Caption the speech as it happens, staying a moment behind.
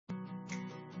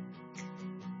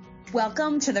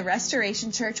Welcome to the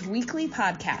Restoration Church Weekly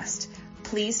Podcast.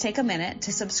 Please take a minute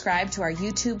to subscribe to our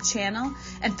YouTube channel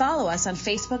and follow us on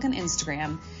Facebook and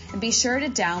Instagram. And be sure to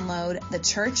download the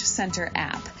Church Center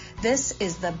app. This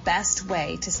is the best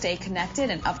way to stay connected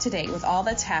and up to date with all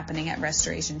that's happening at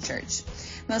Restoration Church.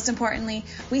 Most importantly,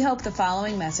 we hope the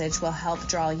following message will help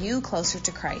draw you closer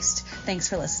to Christ. Thanks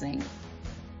for listening.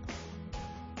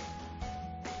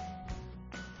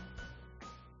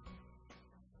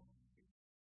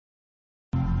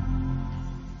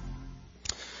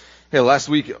 Hey, last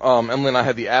week, Emily and I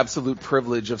had the absolute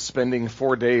privilege of spending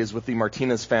 4 days with the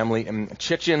Martinez family in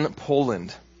Szczecin,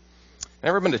 Poland.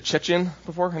 Ever been to Szczecin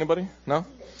before? Anybody? No?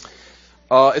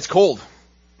 It's cold.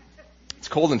 It's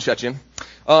cold in Szczecin.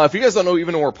 If you guys don't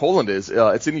even know where Poland is,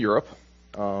 it's in Europe.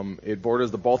 It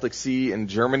borders the Baltic Sea and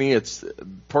Germany.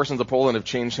 Portions of Poland have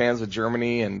changed hands with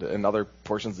Germany and other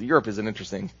portions of Europe is an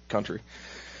interesting country.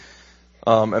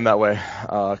 And that way,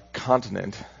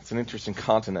 continent. It's an interesting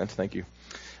continent. Thank you.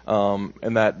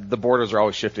 And that the borders are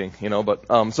always shifting,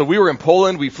 but, so we were in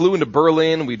Poland, we flew into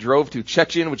Berlin, we drove to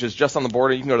Szczecin, which is just on the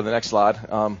border. You can go to the next slide,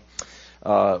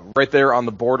 right there on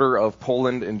the border of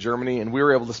Poland and Germany. And we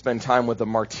were able to spend time with the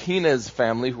Martinez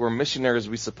family, who are missionaries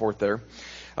we support there.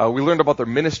 We learned about their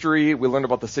ministry. We learned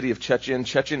about the city of Szczecin.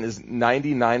 Szczecin is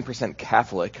 99%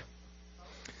 Catholic.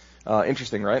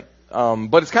 Interesting, right?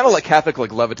 But it's kind of like Catholic,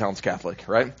 like Levittown's Catholic,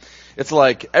 right? It's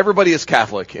like everybody is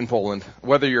Catholic in Poland.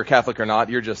 Whether you're Catholic or not,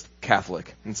 you're just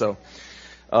Catholic. And so,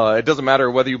 it doesn't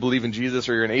matter whether you believe in Jesus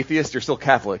or you're an atheist, you're still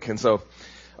Catholic. And so,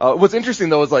 what's interesting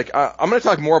though is I'm going to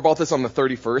talk more about this on the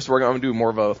 31st. I'm going to do more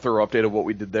of a thorough update of what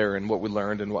we did there and what we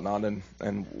learned and whatnot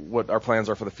and what our plans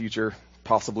are for the future,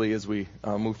 possibly as we,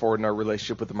 move forward in our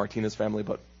relationship with the Martinez family.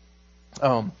 But,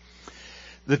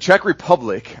 the Czech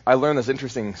Republic, I learned this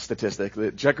interesting statistic.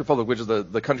 The Czech Republic, which is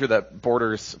the country that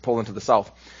borders Poland to the south,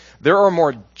 there are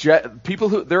more people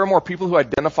who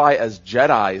identify as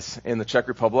Jedis in the Czech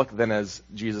Republic than as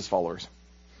Jesus followers.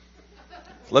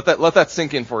 Let that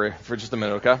sink in for you for just a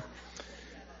minute, okay?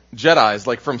 Jedis,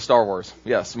 like from Star Wars.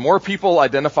 Yes, more people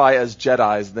identify as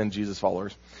Jedis than Jesus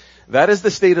followers. That is the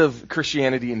state of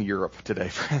Christianity in Europe today,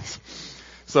 friends.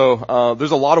 So there's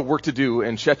a lot of work to do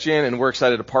in Szczecin, and we're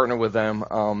excited to partner with them.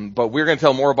 But we're going to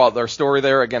tell more about their story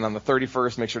there again on the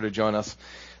 31st. Make sure to join us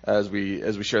as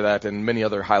we share that and many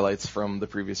other highlights from the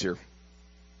previous year.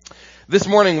 This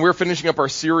morning we're finishing up our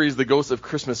series, The Ghost of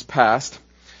Christmas Past.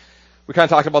 We kind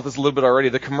of talked about this a little bit already.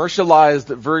 The commercialized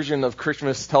version of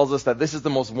Christmas tells us that this is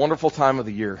the most wonderful time of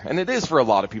the year, and it is for a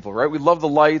lot of people, right? We love the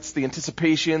lights, the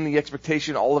anticipation, the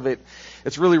expectation, all of it.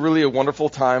 It's really, really a wonderful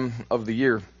time of the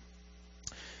year.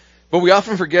 But we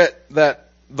often forget that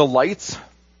the lights,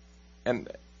 and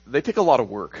they take a lot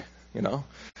of work,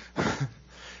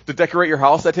 To decorate your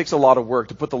house, that takes a lot of work.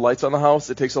 To put the lights on the house,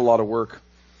 it takes a lot of work.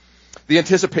 The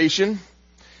anticipation,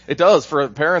 it does, for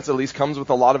parents at least, comes with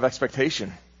a lot of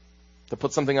expectation. To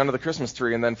put something under the Christmas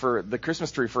tree, and then for the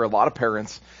Christmas tree, for a lot of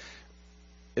parents,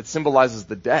 it symbolizes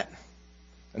the debt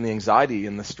and the anxiety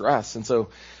and the stress. And so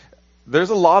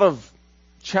there's a lot of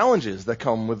challenges that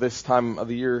come with this time of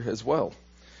the year as well.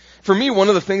 For me, one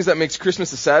of the things that makes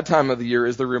Christmas a sad time of the year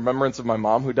is the remembrance of my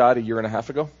mom who died a year and a half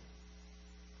ago.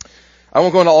 I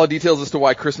won't go into all the details as to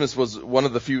why Christmas was one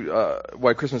of the few,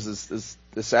 why Christmas is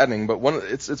saddening, but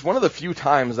it's one of the few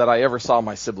times that I ever saw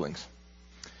my siblings.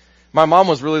 My mom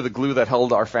was really the glue that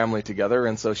held our family together,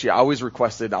 and so she always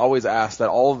requested, always asked that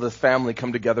all of the family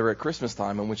come together at Christmas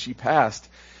time, and when she passed,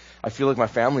 I feel like my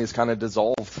family is kind of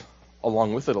dissolved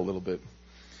along with it a little bit.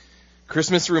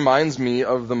 Christmas reminds me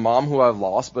of the mom who I've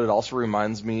lost, but it also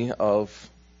reminds me of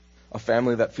a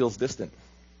family that feels distant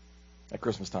at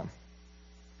Christmas time.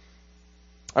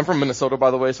 I'm from Minnesota,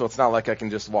 by the way, so it's not like I can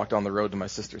just walk down the road to my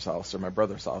sister's house or my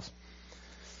brother's house.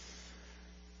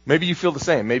 Maybe you feel the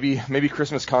same. Maybe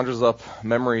Christmas conjures up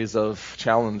memories of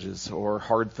challenges or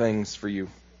hard things for you.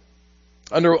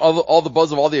 Under all the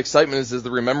buzz of all the excitement is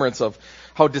the remembrance of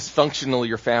how dysfunctional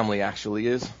your family actually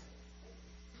is.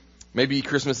 Maybe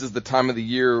Christmas is the time of the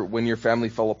year when your family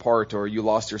fell apart, or you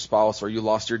lost your spouse, or you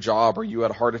lost your job, or you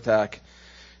had a heart attack,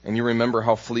 and you remember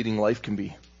how fleeting life can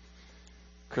be.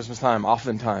 Christmas time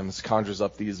oftentimes conjures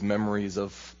up these memories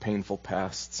of painful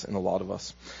pasts in a lot of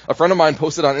us. A friend of mine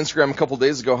posted on Instagram a couple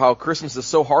days ago how Christmas is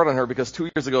so hard on her because 2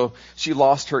 years ago she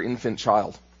lost her infant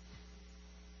child.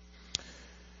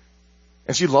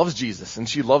 And she loves Jesus, and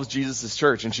she loves Jesus'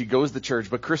 church, and she goes to church,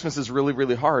 but Christmas is really,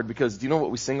 really hard because do you know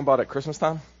what we sing about at Christmas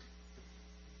time?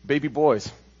 Baby boys.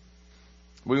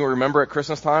 We remember at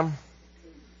Christmas time?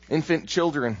 Infant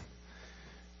children.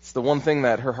 It's the one thing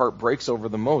that her heart breaks over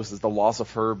the most is the loss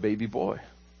of her baby boy.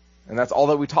 And that's all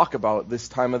that we talk about this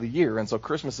time of the year. And so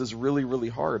Christmas is really, really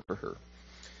hard for her.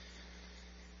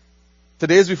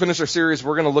 Today, as we finish our series,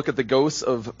 we're going to look at the ghosts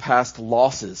of past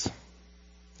losses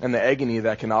and the agony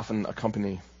that can often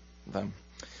accompany them.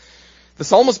 The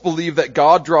psalmist believed that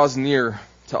God draws near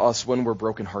to us when we're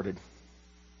brokenhearted.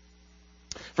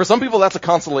 For some people, that's a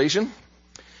consolation.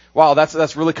 Wow,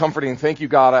 that's really comforting. Thank you,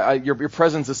 God. Your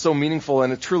presence is so meaningful,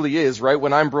 and it truly is, right?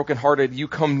 When I'm brokenhearted, you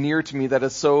come near to me. That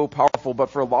is so powerful. But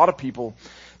for a lot of people,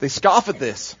 they scoff at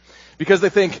this because they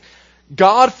think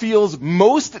God feels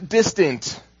most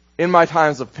distant in my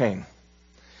times of pain.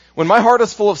 When my heart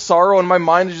is full of sorrow and my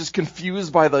mind is just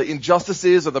confused by the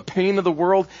injustices or the pain of the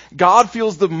world, God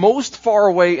feels the most far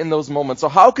away in those moments. So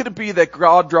how could it be that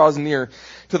God draws near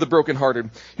to the brokenhearted?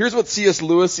 Here's what C.S.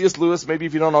 Lewis, maybe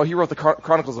if you don't know, he wrote the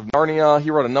Chronicles of Narnia. He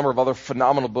wrote a number of other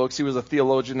phenomenal books. He was a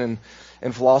theologian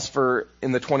and philosopher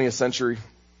in the 20th century.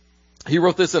 He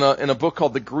wrote this in a book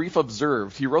called The Grief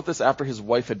Observed. He wrote this after his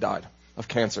wife had died of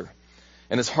cancer,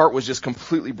 and his heart was just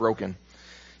completely broken.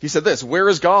 He said this, "Where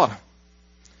is God?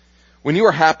 When you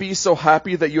are happy, so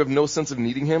happy that you have no sense of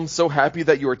needing him, so happy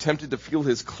that you are tempted to feel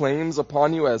his claims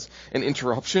upon you as an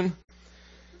interruption,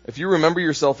 if you remember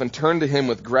yourself and turn to him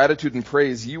with gratitude and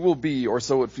praise, you will be, or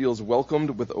so it feels,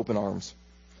 welcomed with open arms.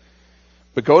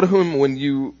 But go to him when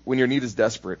your need is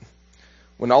desperate,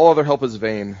 when all other help is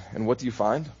vain, and what do you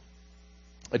find?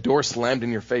 A door slammed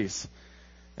in your face,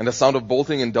 and a sound of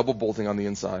bolting and double bolting on the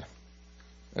inside.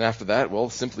 And after that,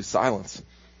 well, simply silence.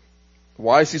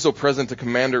 Why is he so present to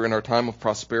commander in our time of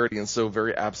prosperity and so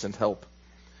very absent help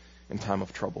in time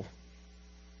of trouble?"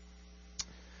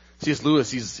 C.S. Lewis,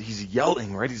 he's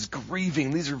yelling, right? He's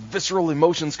grieving. These are visceral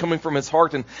emotions coming from his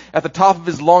heart. And at the top of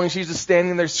his lungs, he's just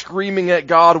standing there screaming at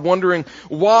God, wondering,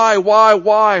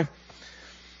 why?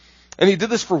 And he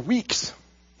did this for weeks.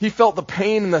 He felt the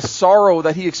pain and the sorrow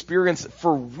that he experienced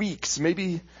for weeks.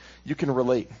 Maybe you can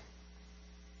relate.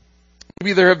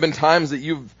 Maybe there have been times that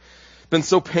you've been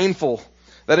so painful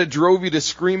that it drove you to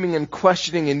screaming and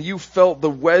questioning, and you felt the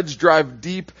wedge drive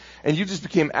deep, and you just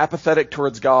became apathetic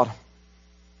towards God.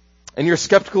 And you're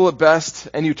skeptical at best,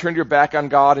 and you turned your back on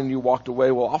God and you walked away.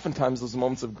 Well, oftentimes those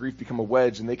moments of grief become a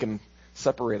wedge, and they can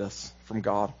separate us from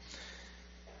God.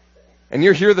 And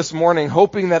you're here this morning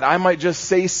hoping that I might just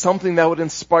say something that would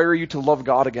inspire you to love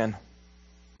God again.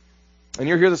 And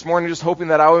you're here this morning just hoping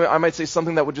that I might say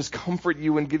something that would just comfort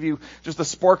you and give you just a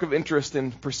spark of interest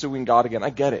in pursuing God again. I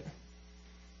get it.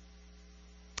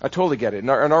 I totally get it. In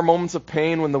our moments of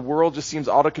pain, when the world just seems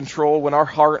out of control, when our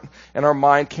heart and our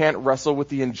mind can't wrestle with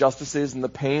the injustices and the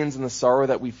pains and the sorrow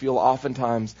that we feel,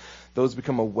 oftentimes those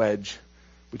become a wedge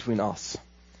between us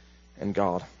and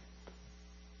God.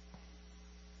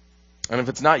 And if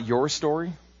it's not your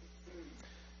story,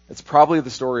 it's probably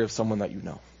the story of someone that you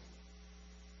know.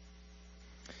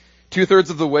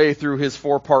 2/3 of the way through his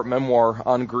 4-part memoir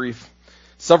on grief,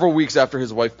 several weeks after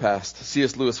his wife passed,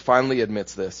 C.S. Lewis finally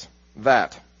admits this,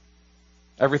 that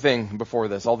everything before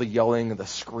this, all the yelling and the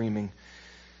screaming,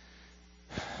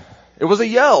 it was a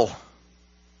yell.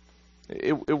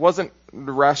 It wasn't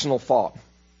rational thought.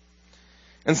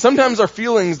 And sometimes our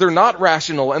feelings, they're not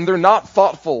rational and they're not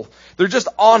thoughtful. They're just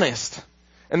honest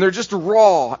and they're just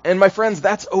raw. And my friends,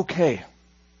 that's okay.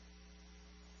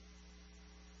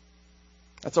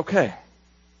 That's okay.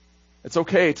 It's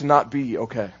okay to not be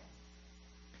okay.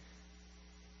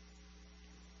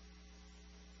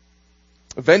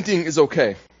 Venting is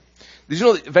okay. Did you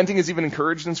know that venting is even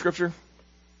encouraged in Scripture?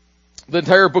 The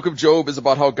entire book of Job is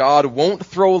about how God won't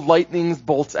throw lightning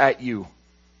bolts at you.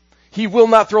 He will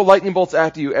not throw lightning bolts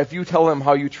at you if you tell him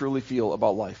how you truly feel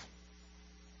about life.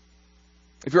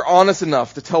 If you're honest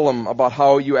enough to tell him about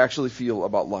how you actually feel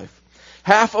about life.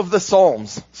 Half of the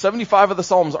Psalms, 75 of the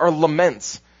Psalms, are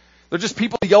laments. They're just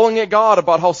people yelling at God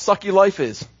about how sucky life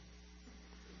is.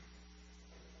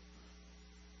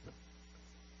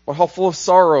 Or how full of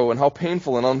sorrow and how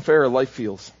painful and unfair life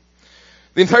feels.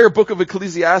 The entire book of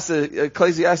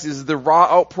Ecclesiastes is the raw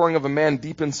outpouring of a man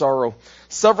deep in sorrow.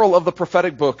 Several of the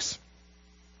prophetic books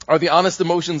are the honest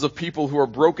emotions of people who are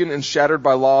broken and shattered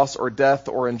by loss or death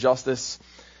or injustice,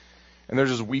 and they're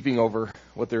just weeping over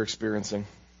what they're experiencing.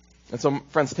 And so,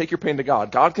 friends, take your pain to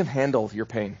God. God can handle your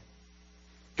pain.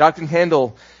 God can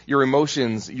handle your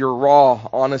emotions, your raw,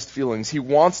 honest feelings. He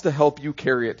wants to help you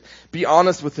carry it. Be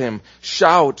honest with him.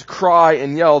 Shout, cry,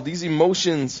 and yell. These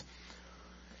emotions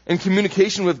and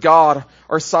communication with God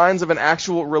are signs of an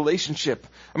actual relationship.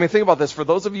 I mean, think about this. For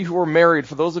those of you who are married,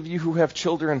 for those of you who have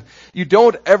children, you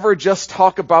don't ever just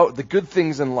talk about the good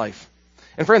things in life.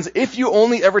 And friends, if you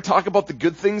only ever talk about the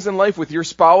good things in life with your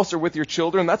spouse or with your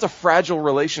children, that's a fragile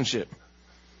relationship.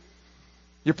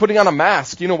 You're putting on a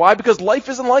mask. You know why? Because life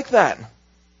isn't like that.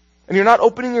 And you're not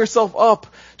opening yourself up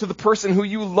to the person who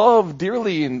you love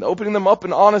dearly and opening them up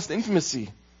in honest intimacy.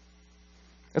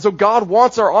 And so God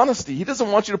wants our honesty. He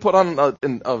doesn't want you to put on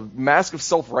a mask of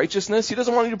self-righteousness. He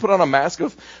doesn't want you to put on a mask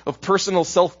of personal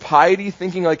self-piety,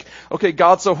 thinking like, okay,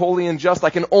 God's so holy and just, I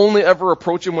can only ever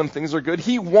approach him when things are good.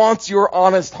 He wants your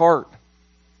honest heart.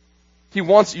 He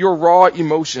wants your raw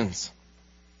emotions.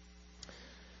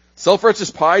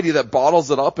 Self-righteous piety that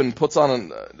bottles it up and puts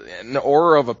on an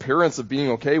aura of appearance of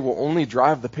being okay will only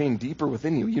drive the pain deeper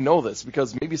within you. You know this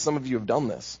because maybe some of you have done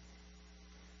this.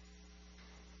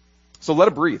 So let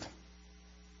it breathe.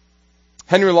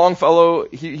 Henry Longfellow,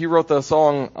 he wrote the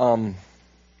song,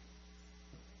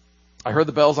 I Heard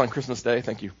the Bells on Christmas Day.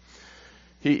 Thank you.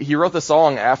 He wrote the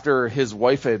song after his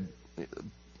wife had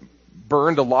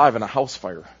burned alive in a house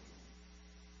fire.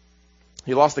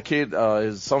 He lost a kid.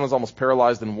 His son was almost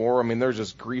paralyzed in war. I mean, there's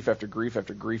just grief after grief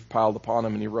after grief piled upon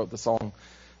him, and he wrote the song,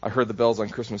 I Heard the Bells on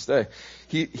Christmas Day.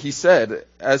 He said,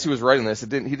 as he was writing this, he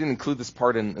didn't include this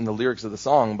part in the lyrics of the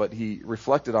song, but he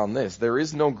reflected on this. There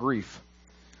is no grief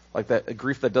like that, a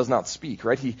grief that does not speak,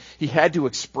 right? He had to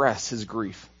express his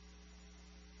grief.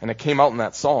 And it came out in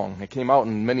that song. It came out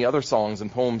in many other songs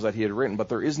and poems that he had written. But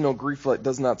there is no grief that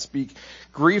does not speak.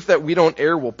 Grief that we don't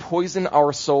air will poison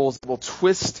our souls, will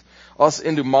twist us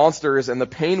into monsters, and the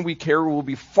pain we carry will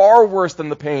be far worse than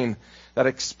the pain that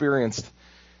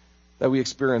we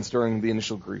experienced during the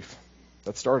initial grief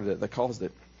that started it, that caused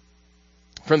it.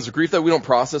 Friends, the grief that we don't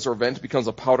process or vent becomes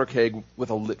a powder keg with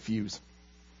a lit fuse.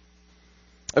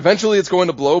 Eventually it's going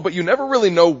to blow, but you never really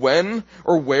know when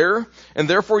or where, and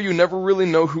therefore you never really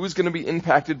know who's going to be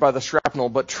impacted by the shrapnel.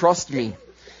 But trust me,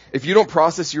 if you don't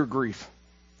process your grief,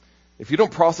 if you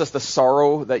don't process the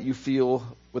sorrow that you feel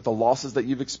with the losses that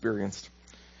you've experienced,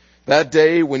 that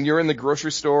day when you're in the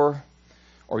grocery store,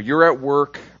 or you're at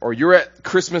work, or you're at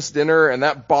Christmas dinner, and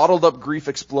that bottled up grief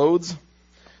explodes,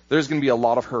 there's going to be a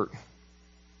lot of hurt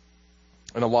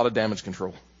and a lot of damage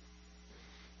control.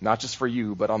 Not just for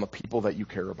you, but on the people that you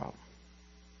care about.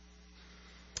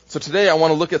 So today I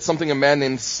want to look at something a man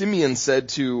named Simeon said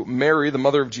to Mary, the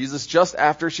mother of Jesus, just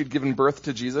after she'd given birth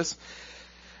to Jesus.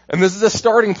 And this is a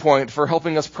starting point for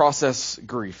helping us process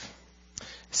grief.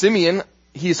 Simeon,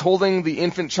 he's holding the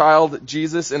infant child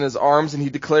Jesus in his arms, and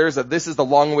he declares that this is the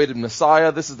long-awaited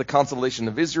Messiah. This is the consolation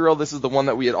of Israel. This is the one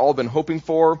that we had all been hoping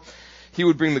for. He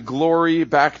would bring the glory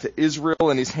back to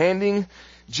Israel, and he's handing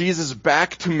Jesus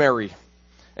back to Mary.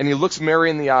 And he looks Mary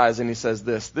in the eyes and he says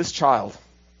this child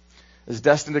is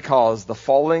destined to cause the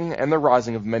falling and the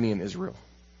rising of many in Israel,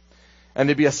 and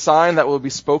to be a sign that will be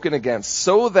spoken against,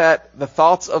 so that the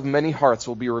thoughts of many hearts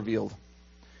will be revealed.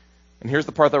 And here's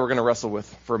the part that we're going to wrestle with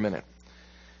for a minute.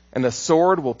 And the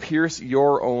sword will pierce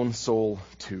your own soul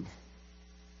too.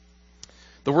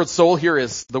 The word soul here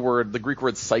is the Greek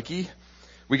word psyche.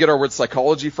 We get our word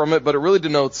psychology from it, but it really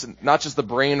denotes not just the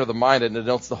brain or the mind, it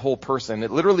denotes the whole person.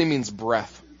 It literally means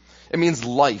breath. It means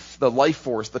life, the life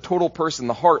force, the total person,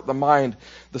 the heart, the mind,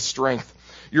 the strength.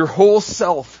 Your whole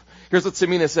self. Here's what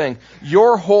Simeon is saying.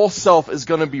 Your whole self is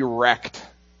going to be wrecked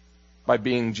by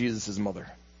being Jesus' mother.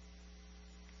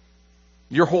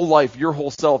 Your whole life, your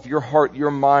whole self, your heart,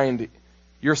 your mind,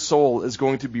 your soul is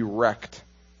going to be wrecked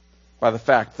by the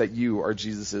fact that you are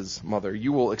Jesus' mother.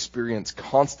 You will experience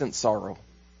constant sorrow.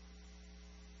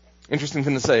 Interesting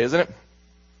thing to say, isn't it?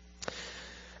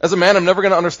 As a man, I'm never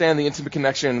going to understand the intimate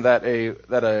connection that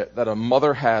a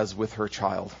mother has with her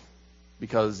child,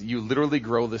 because you literally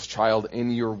grow this child in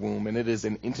your womb, and it is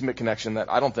an intimate connection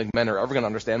that I don't think men are ever going to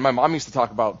understand. My mom used to talk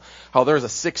about how there's a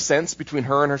sixth sense between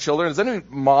her and her children. Does any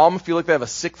mom feel like they have a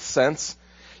sixth sense?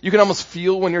 You can almost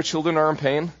feel when your children are in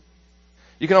pain.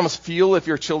 You can almost feel if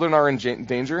your children are in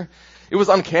danger. It was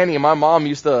uncanny. My mom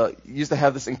used to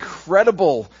have this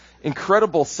incredible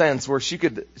sense where she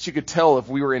could tell if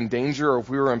we were in danger or if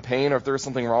we were in pain or if there was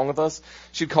something wrong with us.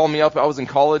 She'd call me up. I was in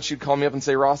college. She'd call me up and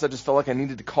say, Ross, I just felt like I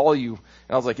needed to call you.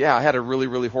 And I was like, yeah, I had a really,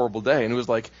 really horrible day. And it was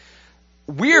like,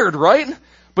 weird, right?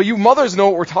 But you mothers know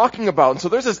what we're talking about. And so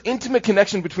there's this intimate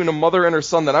connection between a mother and her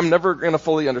son that I'm never going to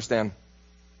fully understand.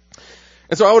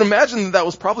 And so I would imagine that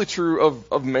was probably true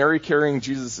of Mary carrying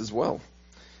Jesus as well.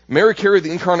 Mary carried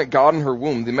the incarnate God in her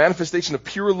womb. The manifestation of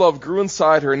pure love grew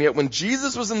inside her, and yet when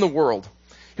Jesus was in the world,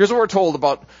 here's what we're told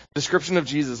about the description of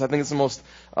Jesus. I think it's the most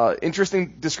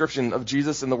interesting description of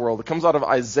Jesus in the world. It comes out of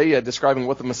Isaiah describing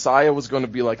what the Messiah was going to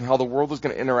be like and how the world was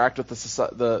going to interact with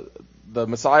the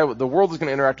Messiah. The world was going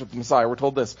to interact with the Messiah. We're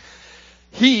told this.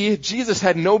 He, Jesus,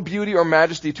 had no beauty or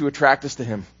majesty to attract us to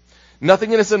him.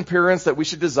 Nothing in his appearance that we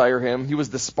should desire him. He was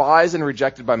despised and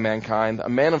rejected by mankind, a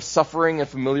man of suffering and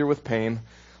familiar with pain.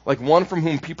 Like one from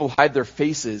whom people hide their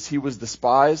faces, he was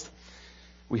despised.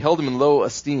 We held him in low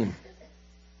esteem.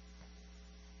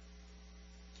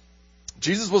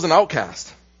 Jesus was an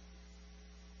outcast.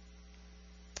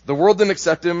 The world didn't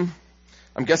accept him.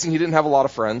 I'm guessing he didn't have a lot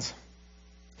of friends.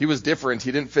 He was different.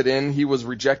 He didn't fit in. He was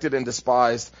rejected and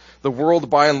despised. The world,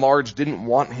 by and large, didn't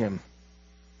want him.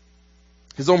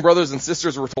 His own brothers and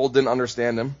sisters, we're told, didn't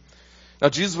understand him. Now,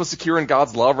 Jesus was secure in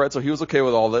God's love, right? So he was okay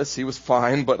with all this. He was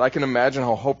fine, but I can imagine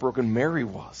how heartbroken Mary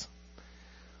was.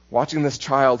 Watching this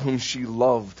child whom she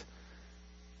loved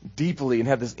deeply and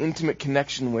had this intimate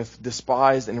connection with,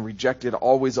 despised and rejected,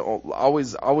 always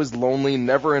lonely,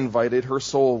 never invited. Her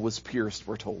soul was pierced,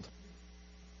 we're told.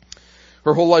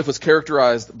 Her whole life was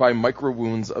characterized by micro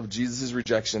wounds of Jesus'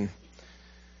 rejection.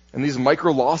 And these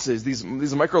micro losses, these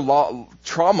micro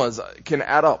traumas can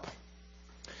add up.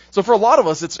 So for a lot of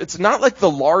us, it's not like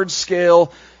the large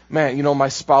scale, man, my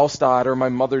spouse died or my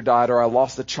mother died or I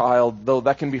lost a child, though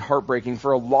that can be heartbreaking.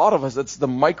 For a lot of us, it's the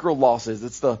micro losses.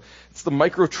 It's the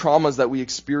micro traumas that we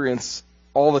experience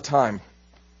all the time.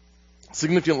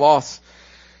 Significant loss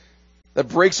that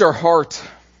breaks our heart.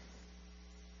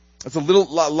 It's a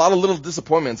lot of little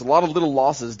disappointments, a lot of little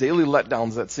losses, daily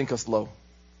letdowns that sink us low.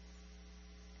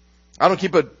 I don't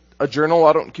keep a journal.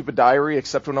 I don't keep a diary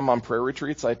except when I'm on prayer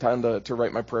retreats. I tend to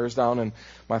write my prayers down and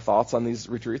my thoughts on these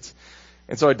retreats.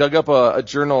 And so I dug up a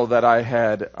journal that I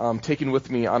had taken with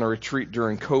me on a retreat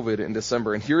during COVID in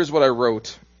December. And here's what I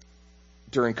wrote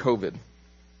during COVID.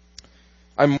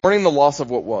 I'm mourning the loss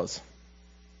of what was.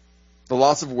 The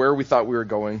loss of where we thought we were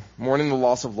going. Mourning the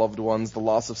loss of loved ones. The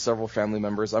loss of several family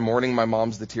members. I'm mourning my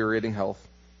mom's deteriorating health.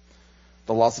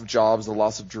 The loss of jobs. The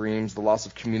loss of dreams. The loss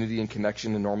of community and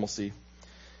connection and normalcy.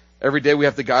 Every day we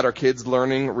have to guide our kids.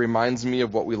 Learning reminds me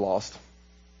of what we lost.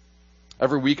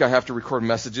 Every week I have to record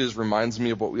messages. Reminds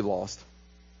me of what we lost.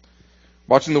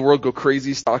 Watching the world go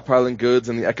crazy, stockpiling goods,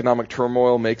 and the economic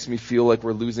turmoil makes me feel like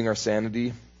we're losing our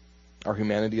sanity, our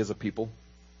humanity as a people.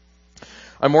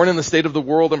 I'm mourning the state of the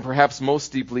world, and perhaps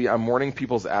most deeply, I'm mourning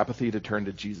people's apathy to turn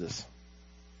to Jesus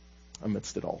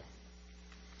amidst it all.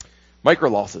 Micro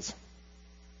losses.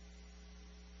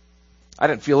 I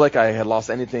didn't feel like I had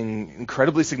lost anything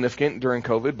incredibly significant during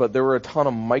COVID, but there were a ton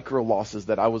of micro losses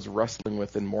that I was wrestling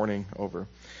with and mourning over.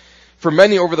 For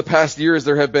many over the past years,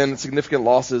 there have been significant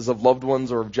losses of loved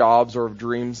ones or of jobs or of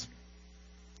dreams.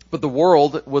 But the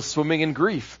world was swimming in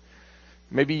grief.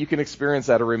 Maybe you can experience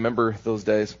that or remember those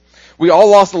days. We all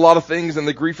lost a lot of things, and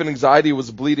the grief and anxiety was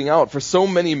bleeding out. For so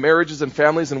many marriages and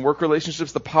families and work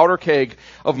relationships, the powder keg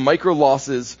of micro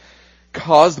losses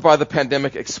caused by the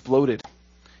pandemic exploded.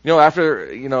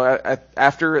 After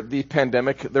the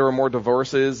pandemic, there were more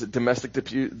divorces, domestic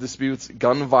disputes,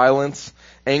 gun violence,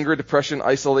 anger, depression,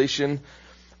 isolation,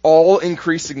 all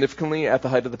increased significantly at the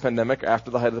height of the pandemic, after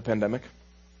the height of the pandemic.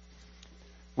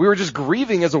 We were just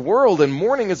grieving as a world and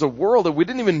mourning as a world, and we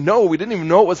didn't even know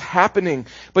what was happening.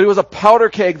 But it was a powder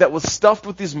keg that was stuffed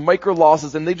with these micro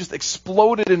losses, and they just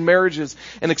exploded in marriages,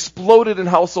 and exploded in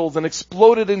households, and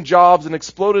exploded in jobs, and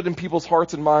exploded in people's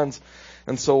hearts and minds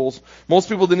and souls. Most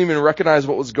people didn't even recognize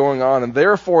what was going on, and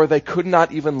therefore they could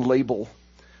not even label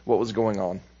what was going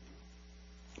on.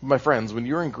 My friends, when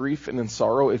you're in grief and in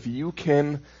sorrow, if you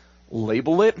can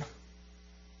label it,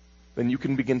 then you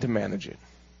can begin to manage it.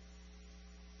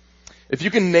 If you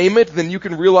can name it, then you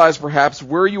can realize perhaps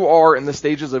where you are in the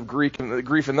stages of grief,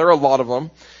 and there are a lot of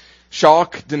them.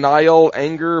 Shock, denial,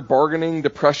 anger, bargaining,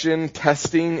 depression,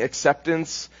 testing,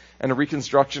 acceptance, and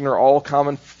reconstruction are all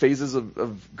common phases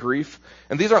of grief.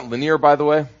 And these aren't linear, by the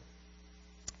way.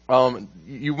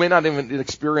 You may not even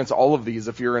experience all of these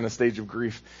if you're in a stage of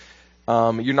grief.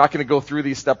 You're not going to go through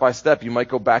these step by step. You might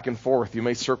go back and forth. You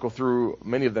may circle through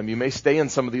many of them. You may stay in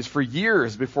some of these for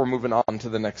years before moving on to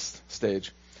the next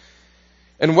stage.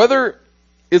 And whether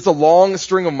it's a long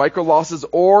string of micro losses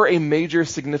or a major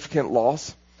significant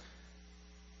loss,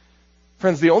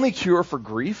 friends, the only cure for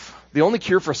grief, the only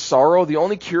cure for sorrow, the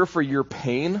only cure for your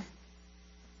pain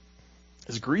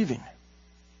is grieving.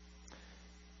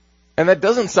 And that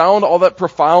doesn't sound all that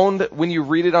profound when you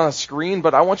read it on a screen,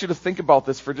 but I want you to think about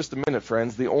this for just a minute,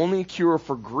 friends. The only cure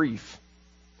for grief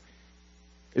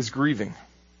is grieving.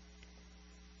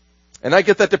 And I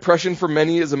get that depression for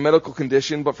many is a medical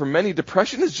condition, but for many,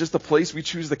 depression is just a place we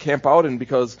choose to camp out in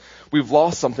because we've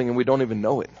lost something and we don't even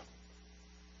know it.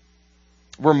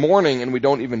 We're mourning and we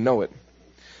don't even know it.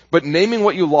 But naming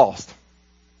what you lost,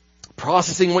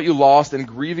 processing what you lost, and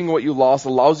grieving what you lost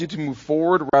allows you to move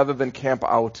forward rather than camp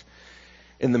out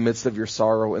in the midst of your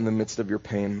sorrow, in the midst of your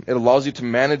pain. It allows you to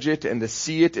manage it and to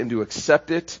see it and to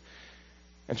accept it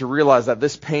and to realize that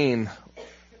this pain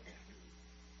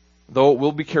though it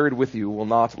will be carried with you, will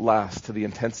not last to the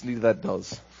intensity that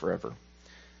does forever.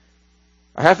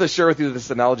 I have to share with you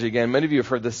this analogy again. Many of you have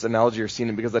heard this analogy or seen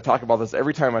it because I talk about this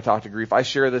every time I talk to grief. I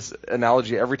share this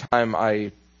analogy every time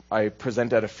I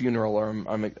present at a funeral or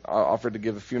I'm offered to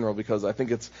give a funeral because I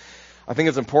think it's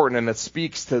important and it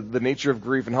speaks to the nature of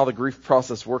grief and how the grief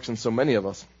process works in so many of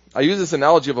us. I use this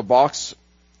analogy of a box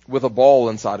with a ball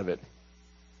inside of it.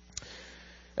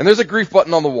 And there's a grief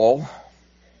button on the wall.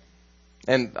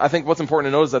 And I think what's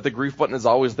important to note is that the grief button is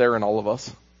always there in all of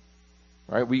us.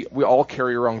 Right? We all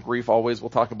carry around grief always. We'll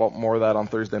talk about more of that on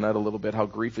Thursday night a little bit, how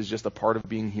grief is just a part of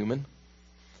being human.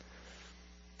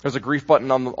 There's a grief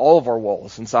button on all of our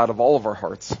walls, inside of all of our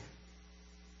hearts.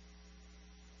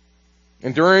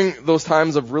 And during those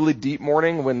times of really deep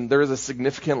mourning, when there is a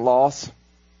significant loss,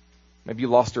 maybe you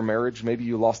lost your marriage, maybe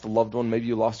you lost a loved one, maybe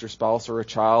you lost your spouse or a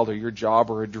child or your job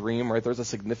or a dream, right? There's a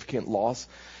significant loss.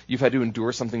 You've had to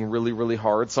endure something really, really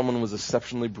hard. Someone was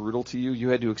exceptionally brutal to you. You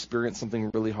had to experience something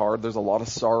really hard. There's a lot of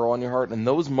sorrow on your heart. And in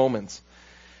those moments,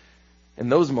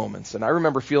 and I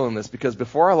remember feeling this because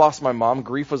before I lost my mom,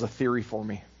 grief was a theory for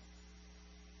me.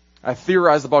 I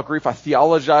theorized about grief. I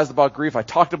theologized about grief. I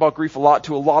talked about grief a lot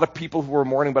to a lot of people who were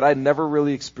mourning, but I had never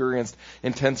really experienced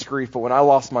intense grief. But when I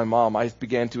lost my mom, I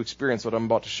began to experience what I'm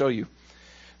about to show you.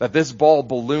 That this ball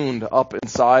ballooned up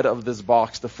inside of this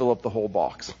box to fill up the whole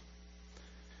box.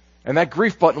 And that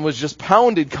grief button was just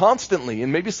pounded constantly.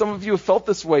 And maybe some of you have felt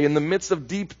this way in the midst of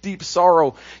deep, deep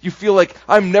sorrow. You feel like,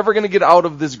 I'm never going to get out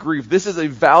of this grief. This is a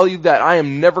value that I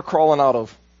am never crawling out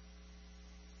of.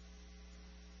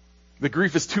 The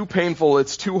grief is too painful.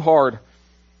 It's too hard.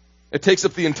 It takes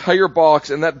up the entire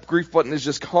box, and that grief button is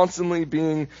just constantly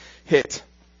being hit.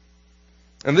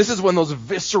 And this is when those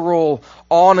visceral,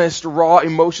 honest, raw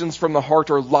emotions from the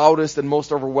heart are loudest and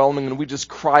most overwhelming, and we just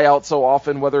cry out so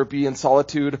often, whether it be in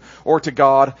solitude or to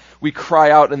God. We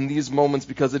cry out in these moments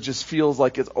because it just feels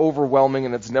like it's overwhelming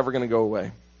and it's never going to go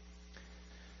away.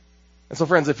 And so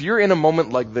friends, if you're in a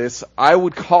moment like this, I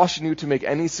would caution you to make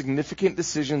any significant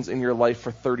decisions in your life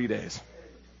for 30 days.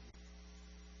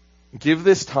 Give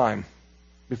this time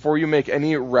before you make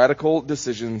any radical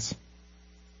decisions,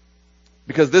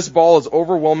 because this ball is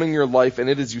overwhelming your life and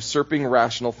it is usurping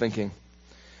rational thinking.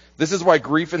 This is why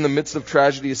grief in the midst of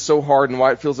tragedy is so hard and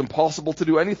why it feels impossible to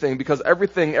do anything, because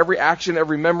everything, every action,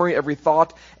 every memory, every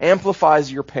thought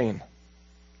amplifies your pain.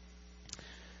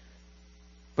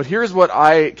 But here's what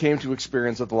I came to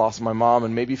experience with the loss of my mom,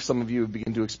 and maybe some of you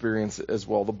begin to experience it as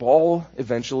well. The ball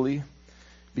eventually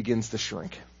begins to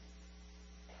shrink.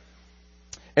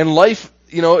 And life,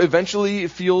 eventually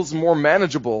feels more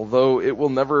manageable, though it will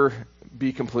never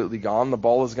be completely gone. The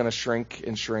ball is going to shrink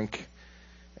and shrink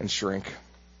and shrink.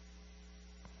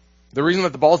 The reason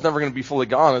that the ball is never going to be fully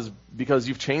gone is because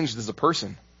you've changed as a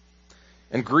person.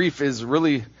 And grief is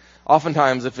really,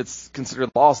 oftentimes, if it's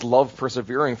considered lost, love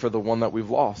persevering for the one that we've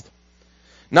lost.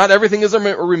 Not everything is a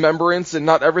remembrance, and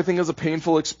not everything is a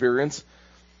painful experience.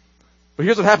 But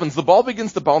here's what happens. The ball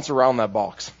begins to bounce around that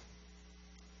box.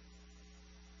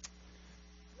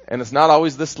 And it's not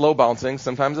always this slow bouncing.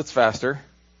 Sometimes it's faster.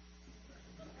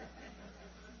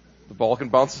 The ball can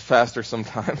bounce faster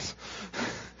sometimes.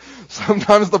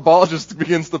 Sometimes the ball just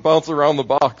begins to bounce around the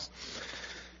box.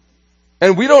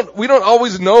 And we don't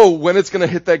always know when it's going to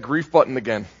hit that grief button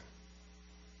again.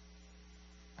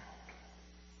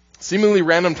 Seemingly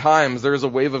random times, there is a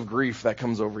wave of grief that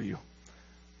comes over you.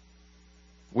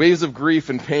 Waves of grief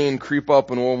and pain creep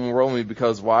up and overwhelm me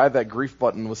because why? That grief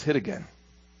button was hit again.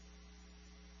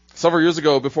 Several years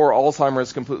ago, before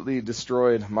Alzheimer's completely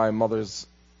destroyed my mother's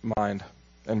mind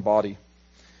and body,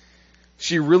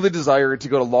 she really desired to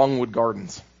go to Longwood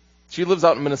Gardens. She lives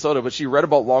out in Minnesota, but she read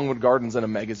about Longwood Gardens in a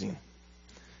magazine.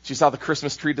 She saw the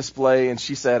Christmas tree display, and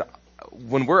she said,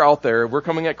 when we're out there, we're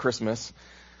coming at Christmas,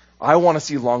 I want to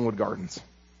see Longwood Gardens.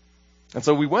 And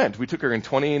so we went. We took her in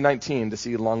 2019 to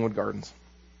see Longwood Gardens.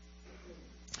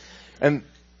 And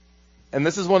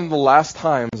this is one of the last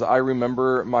times I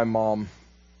remember my mom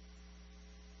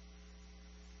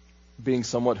being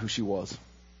somewhat who she was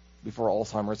before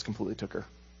Alzheimer's completely took her.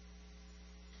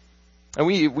 And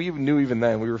we knew even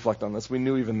then, we reflect on this, we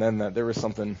knew even then that there was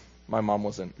something my mom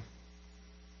wasn't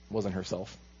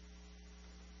herself.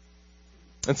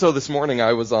 And so this morning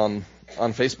I was on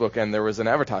Facebook and there was an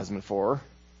advertisement for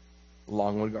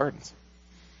Longwood Gardens.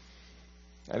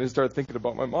 I just started thinking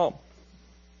about my mom.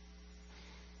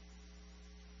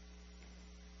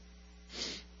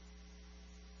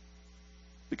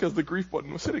 Because the grief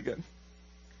button was hit again.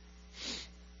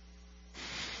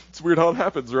 It's weird how it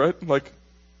happens, right?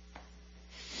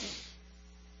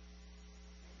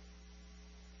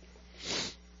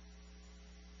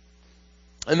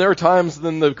 And there are times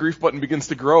then the grief button begins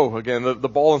to grow again. The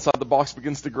ball inside the box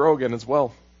begins to grow again as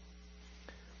well.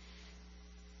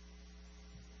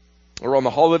 Around the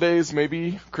holidays,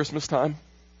 maybe Christmas time,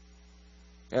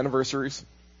 anniversaries,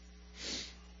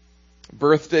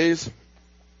 birthdays,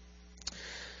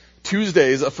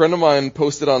 Tuesdays. A friend of mine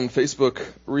posted on Facebook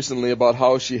recently about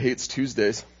how she hates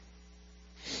Tuesdays.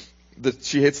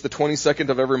 She hates the 22nd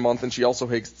of every month, and she also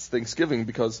hates Thanksgiving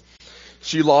because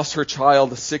she lost her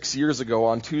child 6 years ago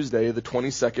on Tuesday, the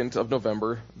 22nd of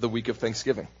November, the week of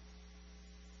Thanksgiving.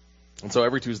 And so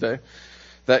every Tuesday,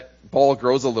 that ball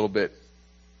grows a little bit,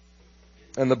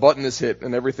 and the button is hit,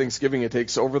 and every Thanksgiving it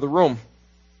takes over the room.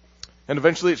 And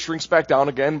eventually it shrinks back down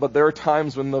again, but there are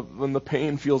times when the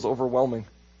pain feels overwhelming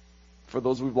for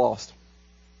those we've lost.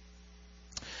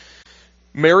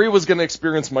 Mary was going to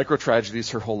experience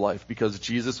micro-tragedies her whole life because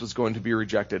Jesus was going to be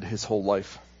rejected his whole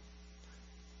life.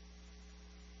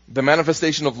 The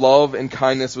manifestation of love and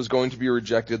kindness was going to be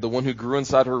rejected. The one who grew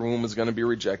inside her womb was going to be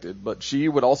rejected. But she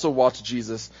would also watch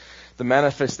Jesus, the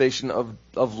manifestation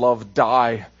of love,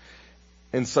 die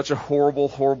in such a horrible,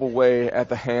 horrible way at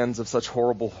the hands of such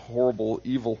horrible, horrible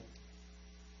evil.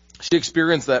 She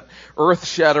experienced that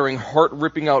earth-shattering,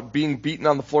 heart-ripping out, being beaten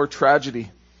on the floor tragedy.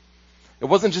 It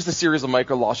wasn't just a series of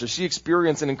micro losses. She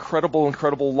experienced an incredible,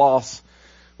 incredible loss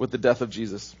with the death of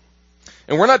Jesus.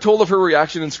 And we're not told of her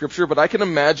reaction in Scripture, but I can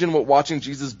imagine what watching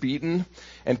Jesus beaten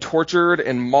and tortured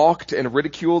and mocked and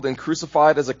ridiculed and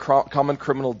crucified as a common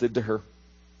criminal did to her.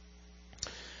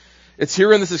 It's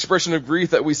here in this expression of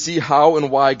grief that we see how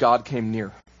and why God came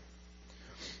near.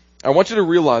 I want you to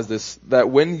realize this, that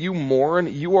when you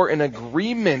mourn, you are in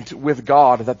agreement with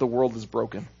God that the world is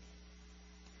broken.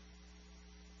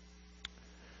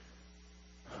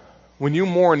 When you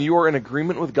mourn, you are in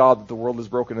agreement with God that the world is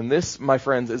broken. And this, my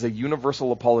friends, is a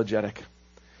universal apologetic.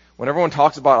 When everyone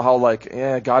talks about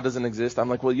how, God doesn't exist, I'm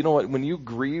like, well, you know what? When you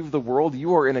grieve the world,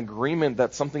 you are in agreement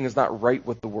that something is not right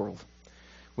with the world.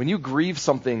 When you grieve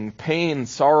something, pain,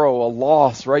 sorrow, a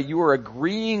loss, right, you are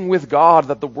agreeing with God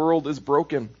that the world is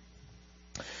broken.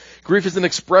 Grief is an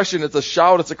expression, it's a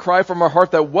shout, it's a cry from our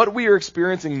heart that what we are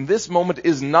experiencing in this moment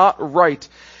is not right.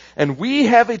 And we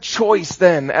have a choice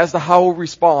then as to how we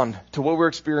respond to what we're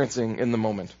experiencing in the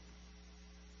moment.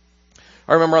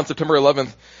 I remember on September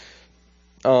 11th,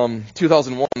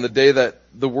 2001, the day that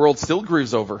the world still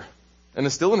grieves over and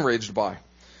is still enraged by,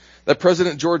 that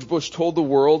President George Bush told the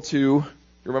world to, you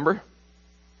remember?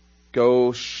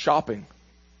 Go shopping.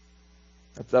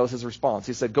 That was his response.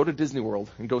 He said, go to Disney World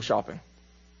and go shopping.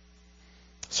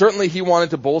 Certainly he wanted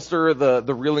to bolster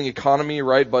the reeling economy,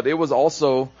 right? But it was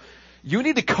also, you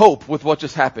need to cope with what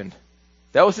just happened.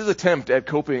 That was his attempt at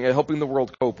coping, at helping the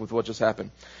world cope with what just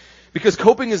happened. Because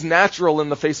coping is natural in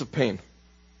the face of pain.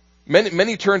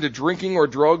 Many turn to drinking or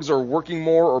drugs or working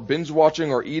more or binge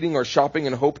watching or eating or shopping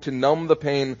in hope to numb the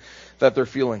pain that they're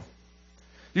feeling.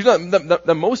 You know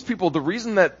that most people, the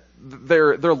reason that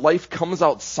their life comes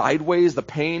out sideways, the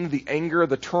pain, the anger,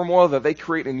 the turmoil that they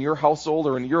create in your household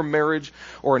or in your marriage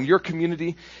or in your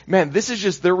community, man, this is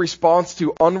just their response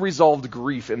to unresolved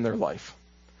grief in their life.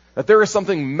 That there is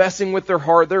something messing with their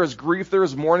heart, there is grief, there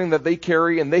is mourning that they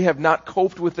carry, and they have not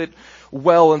coped with it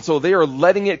well, and so they are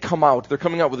letting it come out. They're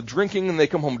coming out with drinking, and they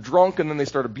come home drunk, and then they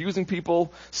start abusing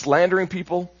people, slandering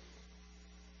people.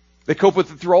 They cope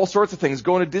with it through all sorts of things,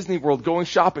 going to Disney World, going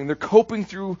shopping. They're coping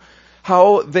through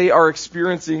how they are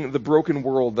experiencing the broken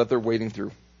world that they're wading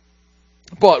through.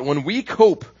 But when we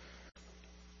cope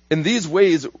in these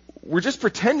ways, we're just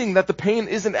pretending that the pain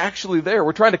isn't actually there.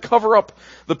 We're trying to cover up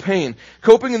the pain.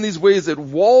 Coping in these ways, it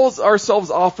walls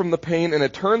ourselves off from the pain and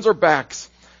it turns our backs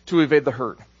to evade the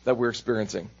hurt that we're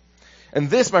experiencing. And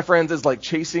this, my friends, is like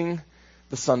chasing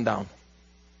the sundown.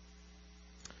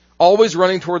 Always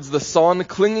running towards the sun,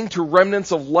 clinging to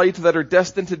remnants of light that are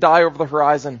destined to die over the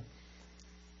horizon.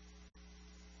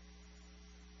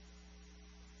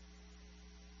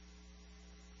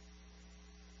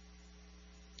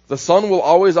 The sun will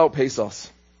always outpace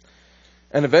us,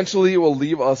 and eventually it will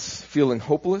leave us feeling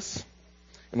hopeless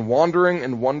and wandering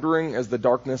and wondering as the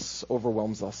darkness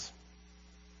overwhelms us.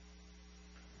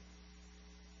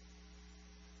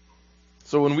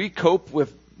 So when we cope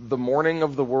with the mourning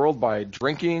of the world by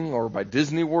drinking or by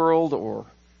Disney World or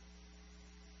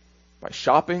by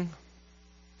shopping,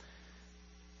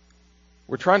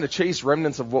 we're trying to chase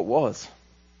remnants of what was.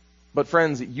 But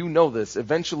friends, you know this.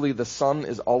 Eventually the sun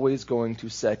is always going to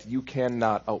set. You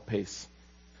cannot outpace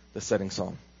the setting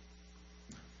sun.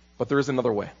 But there is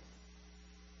another way.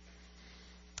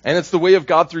 And it's the way of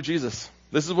God through Jesus.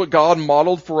 This is what God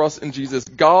modeled for us in Jesus.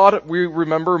 God, we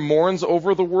remember, mourns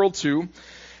over the world too.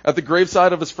 At the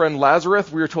graveside of his friend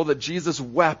Lazarus, we are told that Jesus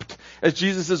wept as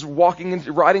Jesus is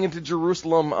riding into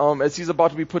Jerusalem as he's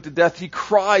about to be put to death. He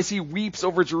cries, he weeps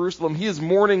over Jerusalem. He is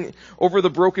mourning over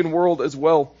the broken world as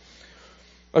well.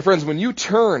 My friends, when you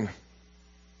turn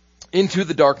into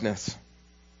the darkness,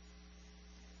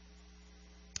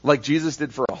 like Jesus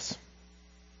did for us,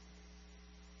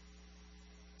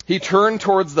 he turned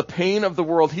towards the pain of the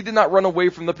world. He did not run away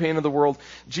from the pain of the world.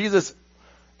 Jesus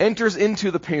enters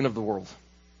into the pain of the world.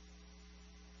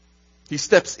 He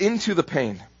steps into the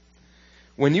pain.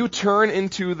 When you turn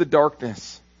into the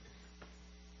darkness,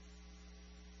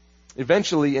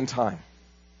 eventually in time,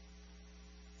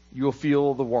 you will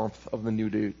feel the warmth of the new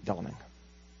day dawning.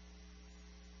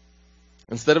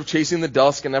 Instead of chasing the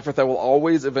dusk, an effort that will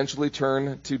always eventually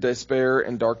turn to despair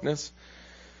and darkness,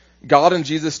 God and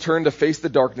Jesus turned to face the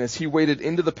darkness. He waded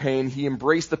into the pain. He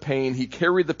embraced the pain. He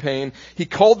carried the pain. He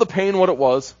called the pain what it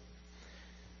was.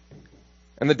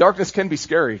 And the darkness can be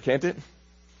scary, can't it?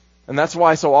 And that's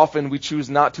why so often we choose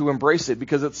not to embrace it,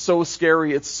 because it's so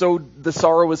scary. The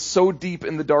sorrow is so deep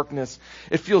in the darkness.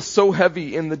 It feels so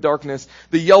heavy in the darkness.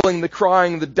 The yelling, the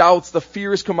crying, the doubts, the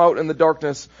fears come out in the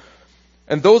darkness.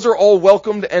 And those are all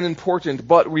welcomed and important,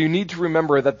 but we need to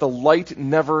remember that the light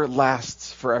never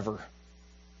lasts forever.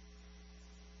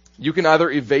 You can either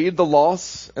evade the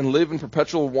loss and live in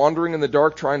perpetual wandering in the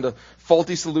dark, trying to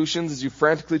faulty solutions as you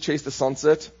frantically chase the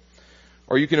sunset,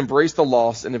 or you can embrace the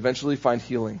loss and eventually find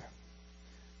healing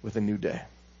with a new day.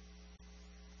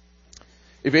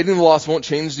 Evading the loss won't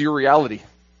change your reality.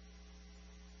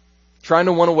 Trying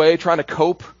to run away, trying to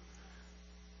cope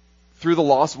through the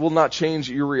loss will not change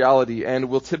your reality and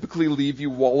will typically leave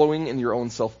you wallowing in your own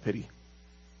self-pity.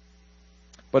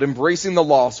 But embracing the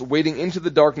loss, wading into the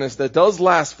darkness that does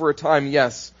last for a time,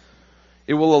 yes,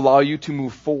 it will allow you to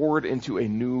move forward into a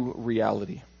new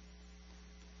reality.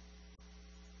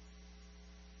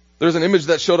 There's an image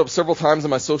that showed up several times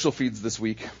in my social feeds this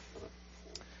week.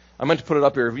 I meant to put it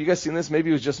up here. Have you guys seen this? Maybe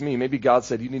it was just me. Maybe God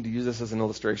said, you need to use this as an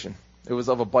illustration. It was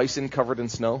of a bison covered in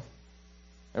snow.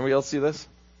 Anybody else see this?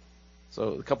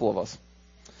 So a couple of us.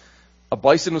 A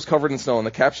bison was covered in snow, and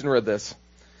the caption read this: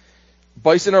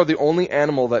 bison are the only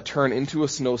animal that turn into a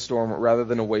snowstorm rather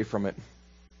than away from it,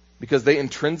 because they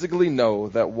intrinsically know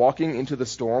that walking into the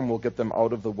storm will get them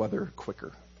out of the weather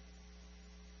quicker.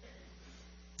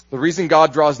 The reason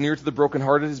God draws near to the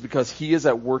brokenhearted is because He is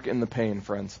at work in the pain,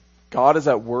 friends. God is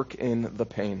at work in the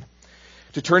pain.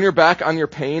 To turn your back on your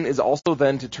pain is also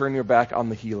then to turn your back on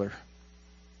the healer.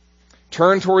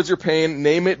 Turn towards your pain,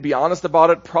 name it, be honest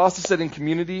about it, process it in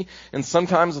community, and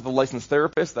sometimes with a licensed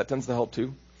therapist. That tends to help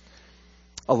too.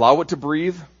 Allow it to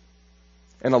breathe,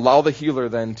 and allow the healer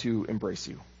then to embrace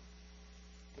you.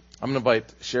 I'm going to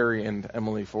invite Sherry and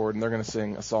Emily forward, and they're going to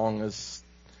sing a song as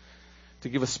to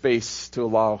give us space to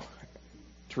allow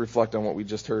to reflect on what we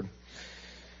just heard.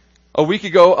 A week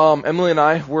ago, Emily and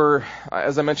I were,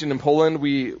 as I mentioned, in Poland.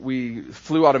 We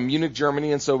flew out of Munich,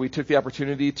 Germany, and so we took the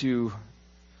opportunity to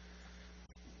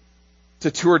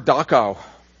tour Dachau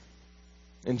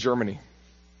in Germany.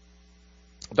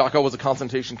 Dachau was a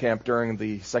concentration camp during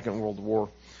the Second World War.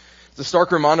 It's a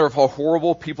stark reminder of how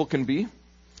horrible people can be.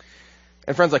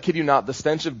 And friends, I kid you not, the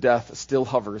stench of death still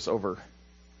hovers over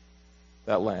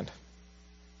that land.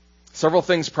 Several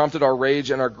things prompted our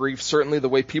rage and our grief. Certainly the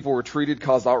way people were treated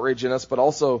caused outrage in us, but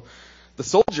also the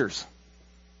soldiers.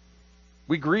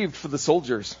 We grieved for the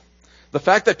soldiers. The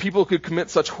fact that people could commit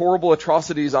such horrible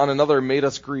atrocities on another made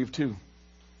us grieve too.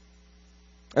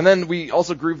 And then we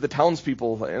also grieved the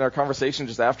townspeople. In our conversation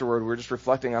just afterward, we were just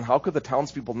reflecting on how could the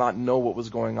townspeople not know what was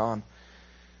going on.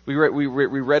 We read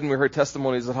and we heard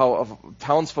testimonies of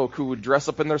townsfolk who would dress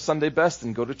up in their Sunday best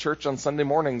and go to church on Sunday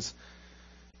mornings,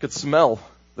 could smell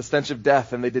the stench of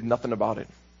death, and they did nothing about it.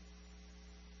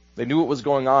 They knew what was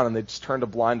going on, and they just turned a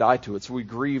blind eye to it. So we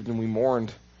grieved and we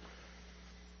mourned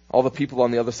all the people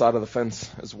on the other side of the fence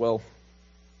as well.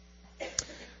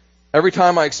 Every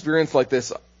time I experience like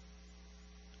this,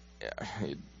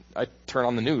 I turn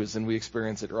on the news and we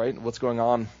experience it, right? What's going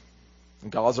on in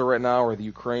Gaza right now or the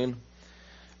Ukraine.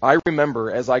 I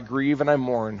remember as I grieve and I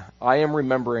mourn, I am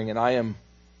remembering and I am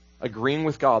agreeing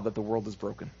with God that the world is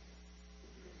broken.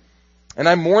 And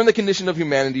I mourn the condition of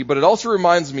humanity, but it also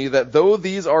reminds me that though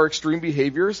these are extreme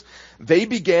behaviors, they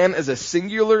began as a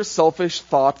singular selfish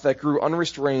thought that grew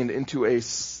unrestrained into a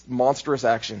monstrous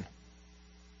action.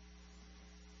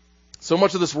 So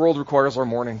much of this world requires our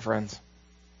mourning, friends.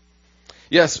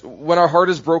 Yes, when our heart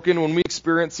is broken, when we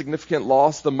experience significant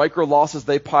loss, the micro losses,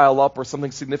 they pile up, or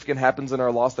something significant happens in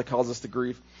our loss that causes us to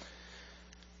grieve.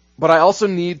 But I also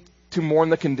need to mourn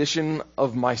the condition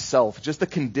of myself, just the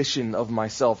condition of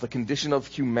myself, the condition of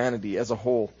humanity as a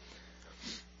whole.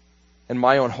 and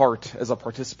my own heart as a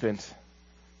participant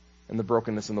in the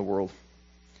brokenness in the world.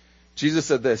 Jesus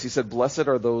said this. He said, "Blessed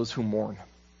are those who mourn."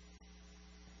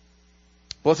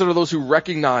 Blessed are those who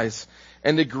recognize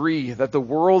and agree that the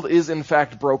world is in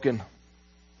fact broken,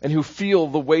 and who feel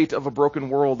the weight of a broken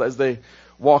world as they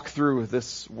walk through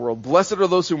this world. Blessed are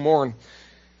those who mourn,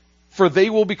 for they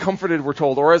will be comforted, we're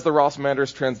told, or as the Ross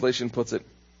Manders translation puts it,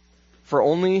 for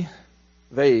only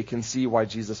they can see why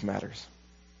Jesus matters.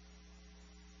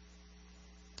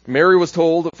 Mary was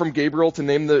told from Gabriel to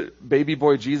name the baby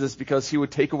boy Jesus because he would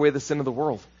take away the sin of the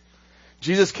world.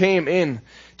 Jesus came in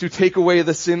to take away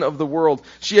the sin of the world.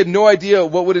 She had no idea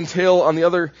what would entail on the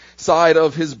other side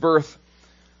of his birth.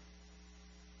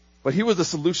 But he was the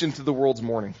solution to the world's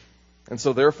mourning. And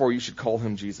so therefore you should call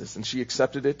him Jesus. And she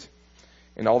accepted it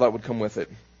and all that would come with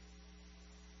it.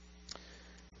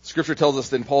 Scripture tells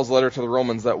us in Paul's letter to the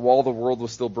Romans that while the world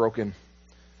was still broken,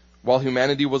 while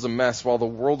humanity was a mess, while the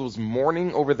world was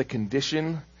mourning over the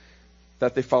condition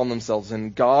that they found themselves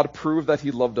in, God proved that he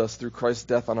loved us through Christ's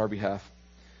death on our behalf.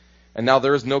 And now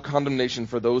there is no condemnation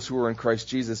for those who are in Christ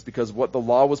Jesus, because what the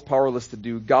law was powerless to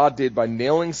do, God did by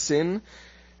nailing sin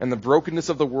and the brokenness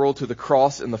of the world to the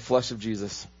cross in the flesh of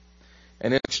Jesus.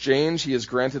 And in exchange, he has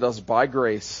granted us by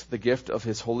grace the gift of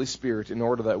his Holy Spirit in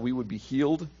order that we would be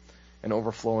healed and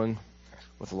overflowing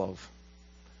with love.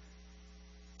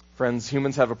 Friends,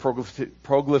 humans have a proclivity,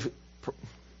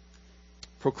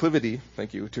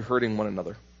 to hurting one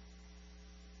another.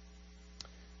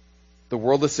 The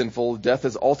world is sinful. Death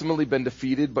has ultimately been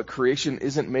defeated, but creation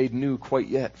isn't made new quite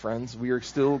yet, friends. We are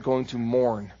still going to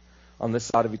mourn on this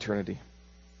side of eternity.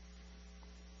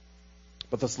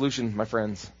 But the solution, my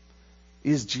friends,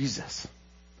 is Jesus.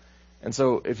 And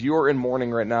so if you are in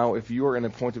mourning right now, if you are in a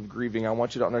point of grieving, I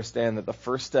want you to understand that the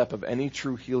first step of any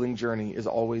true healing journey is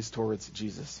always towards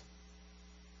Jesus.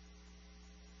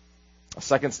 A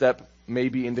second step may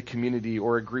be into community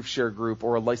or a grief share group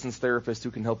or a licensed therapist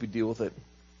who can help you deal with it.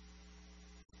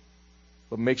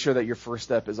 But make sure that your first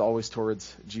step is always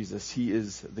towards Jesus. He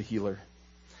is the healer.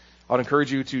 I would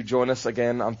encourage you to join us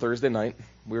again on Thursday night.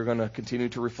 We're going to continue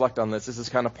to reflect on this. This is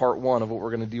kind of part one of what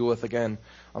we're going to deal with again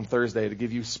on Thursday to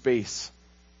give you space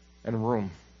and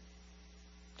room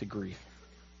to grieve.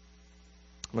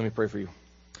 Let me pray for you.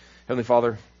 Heavenly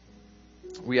Father,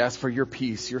 we ask for your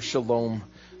peace, your shalom,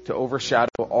 to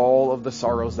overshadow all of the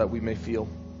sorrows that we may feel.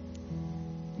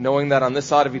 Knowing that on this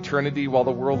side of eternity, while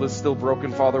the world is still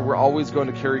broken, Father, we're always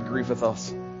going to carry grief with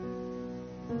us.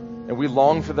 And we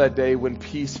long for that day when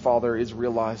peace, Father, is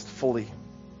realized fully.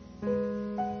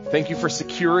 Thank you for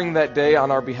securing that day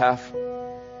on our behalf.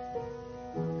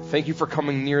 Thank you for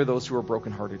coming near those who are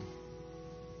brokenhearted.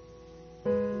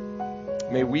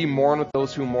 May we mourn with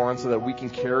those who mourn so that we can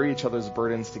carry each other's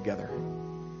burdens together.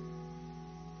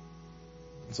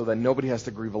 So that nobody has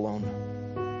to grieve alone.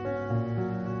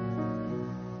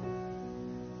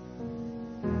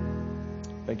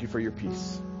 Thank you for your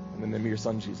peace. In the name of your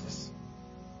Son, Jesus.